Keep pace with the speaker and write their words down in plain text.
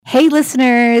Hey,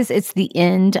 listeners, it's the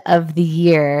end of the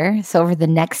year. So, over the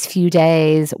next few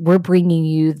days, we're bringing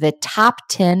you the top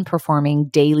 10 performing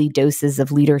daily doses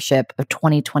of leadership of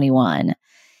 2021.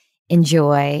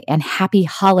 Enjoy and happy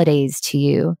holidays to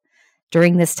you.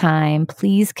 During this time,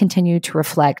 please continue to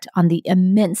reflect on the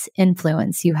immense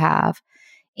influence you have.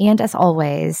 And as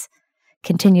always,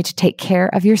 continue to take care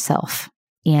of yourself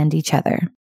and each other.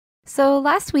 So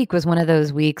last week was one of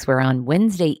those weeks where on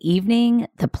Wednesday evening,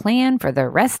 the plan for the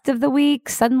rest of the week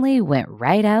suddenly went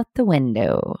right out the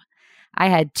window. I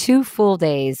had 2 full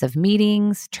days of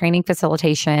meetings, training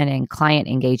facilitation, and client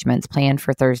engagements planned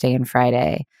for Thursday and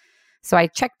Friday. So I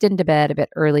checked into bed a bit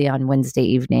early on Wednesday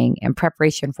evening in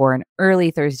preparation for an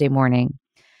early Thursday morning.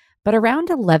 But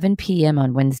around 11 p.m.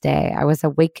 on Wednesday, I was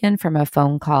awakened from a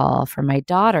phone call from my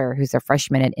daughter, who's a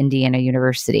freshman at Indiana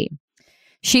University.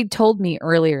 She'd told me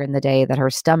earlier in the day that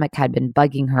her stomach had been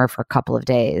bugging her for a couple of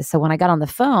days. So when I got on the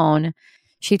phone,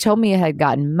 she told me it had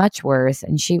gotten much worse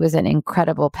and she was in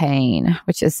incredible pain,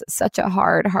 which is such a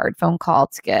hard phone call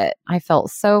to get. I felt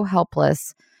so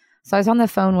helpless. So I was on the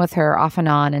phone with her off and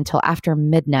on until after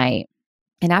midnight.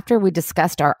 And after we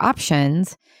discussed our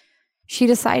options, she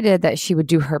decided that she would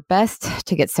do her best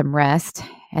to get some rest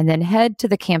and then head to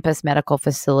the campus medical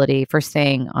facility first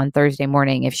thing on Thursday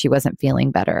morning if she wasn't feeling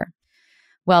better.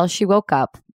 Well, she woke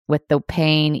up with the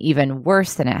pain even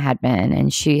worse than it had been,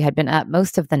 and she had been up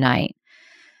most of the night.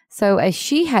 So as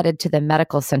she headed to the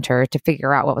medical center to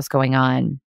figure out what was going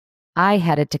on, I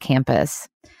headed to campus.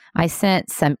 I sent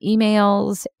some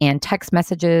emails and text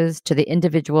messages to the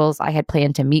individuals I had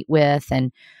planned to meet with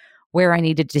and where I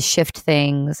needed to shift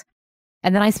things.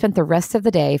 And then I spent the rest of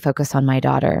the day focused on my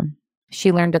daughter.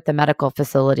 She learned at the medical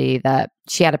facility that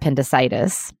she had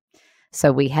appendicitis.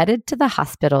 So we headed to the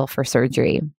hospital for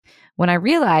surgery. When I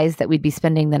realized that we'd be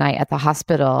spending the night at the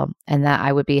hospital and that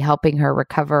I would be helping her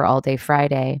recover all day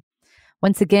Friday,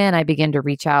 once again, I began to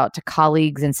reach out to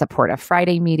colleagues in support of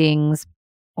Friday meetings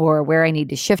or where I need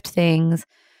to shift things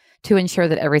to ensure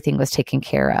that everything was taken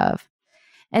care of.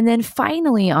 And then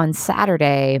finally on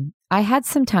Saturday, I had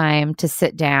some time to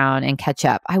sit down and catch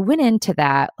up. I went into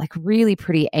that really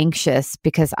pretty anxious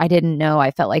because I didn't know.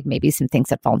 I felt like maybe some things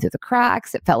had fallen through the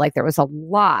cracks. It felt like there was a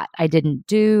lot I didn't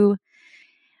do.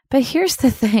 But here's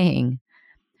the thing.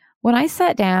 When I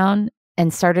sat down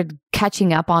and started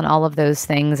catching up on all of those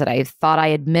things that I thought I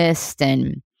had missed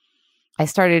and I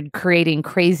started creating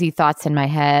crazy thoughts in my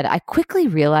head, I quickly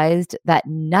realized that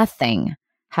nothing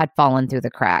had fallen through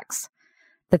the cracks.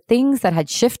 The things that had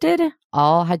shifted,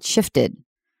 all had shifted.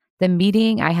 The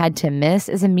meeting I had to miss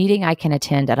is a meeting I can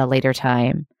attend at a later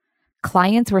time.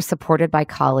 Clients were supported by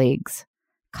colleagues.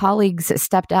 Colleagues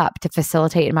stepped up to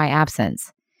facilitate in my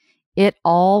absence. It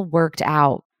all worked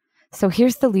out. So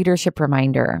here's the leadership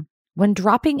reminder. When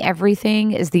dropping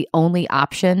everything is the only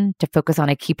option to focus on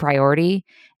a key priority,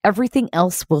 everything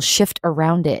else will shift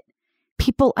around it.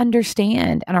 People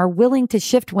understand and are willing to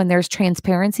shift when there's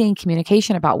transparency and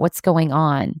communication about what's going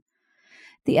on.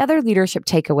 The other leadership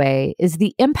takeaway is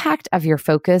the impact of your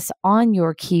focus on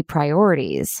your key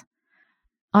priorities.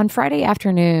 On Friday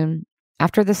afternoon,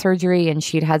 after the surgery and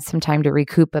she'd had some time to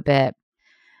recoup a bit,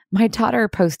 my daughter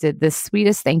posted the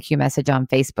sweetest thank you message on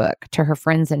Facebook to her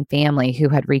friends and family who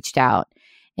had reached out.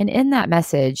 And in that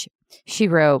message, she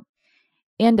wrote,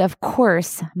 "And of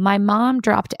course, my mom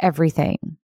dropped everything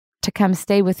to come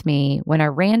stay with me when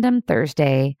a random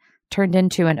Thursday turned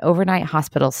into an overnight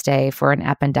hospital stay for an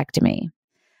appendectomy."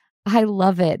 I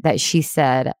love it that she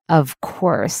said, "Of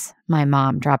course, my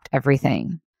mom dropped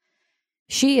everything."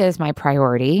 She is my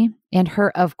priority, and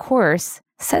her "of course"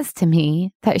 says to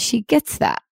me that she gets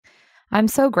that. I'm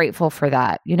so grateful for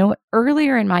that.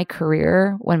 Earlier in my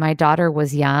career, when my daughter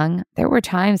was young, there were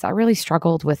times I really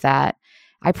struggled with that.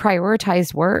 I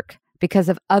prioritized work because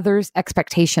of others'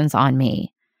 expectations on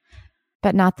me.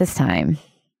 But not this time.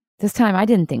 This time, I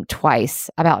didn't think twice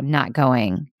about not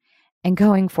going. And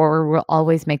going forward, we'll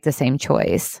always make the same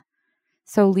choice.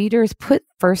 So leaders, put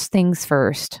first things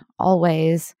first,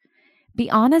 always. Be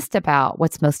honest about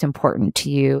what's most important to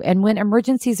you. And when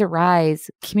emergencies arise,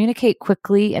 communicate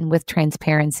quickly and with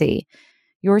transparency.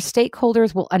 Your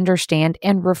stakeholders will understand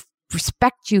and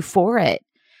respect you for it.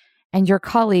 And your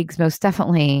colleagues most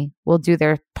definitely will do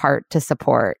their part to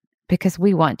support, because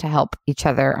we want to help each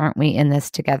other, aren't we, in this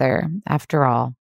together, after all.